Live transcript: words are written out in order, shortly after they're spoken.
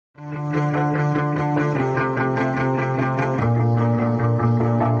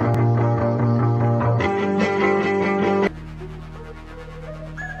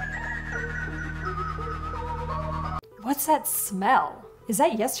that smell? Is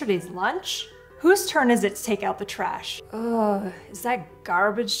that yesterday's lunch? Whose turn is it to take out the trash? Ugh, is that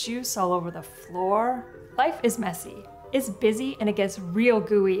garbage juice all over the floor? Life is messy. It's busy and it gets real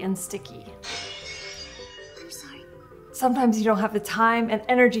gooey and sticky. I'm sorry. Sometimes you don't have the time and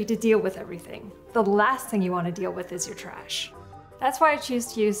energy to deal with everything. The last thing you want to deal with is your trash. That's why I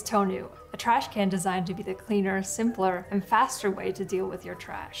choose to use townew, a trash can designed to be the cleaner, simpler, and faster way to deal with your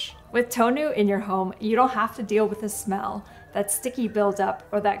trash. With townew in your home, you don't have to deal with the smell, that sticky buildup,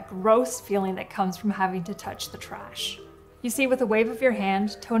 or that gross feeling that comes from having to touch the trash. You see, with a wave of your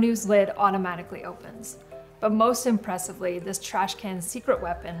hand, townew's lid automatically opens. But most impressively, this trash can's secret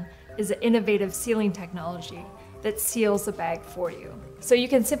weapon is an innovative sealing technology that seals the bag for you. So you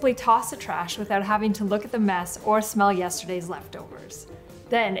can simply toss the trash without having to look at the mess or smell yesterday's leftovers.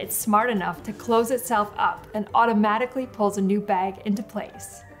 Then it's smart enough to close itself up and automatically pulls a new bag into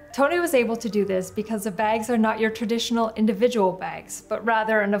place. Townew is able to do this because the bags are not your traditional individual bags, but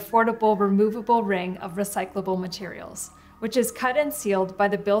rather an affordable removable ring of recyclable materials, which is cut and sealed by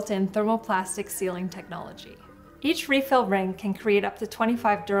the built-in thermoplastic sealing technology. Each refill ring can create up to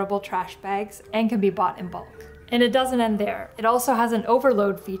 25 durable trash bags and can be bought in bulk. And it doesn't end there. It also has an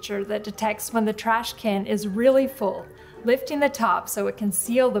overload feature that detects when the trash can is really full, lifting the top so it can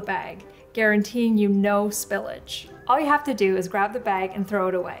seal the bag, guaranteeing you no spillage. All you have to do is grab the bag and throw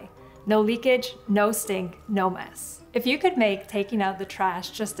it away. No leakage, no stink, no mess. If you could make taking out the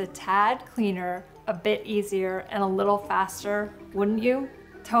trash just a tad cleaner, a bit easier, and a little faster, wouldn't you?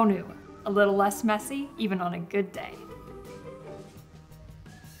 Townew, a little less messy, even on a good day.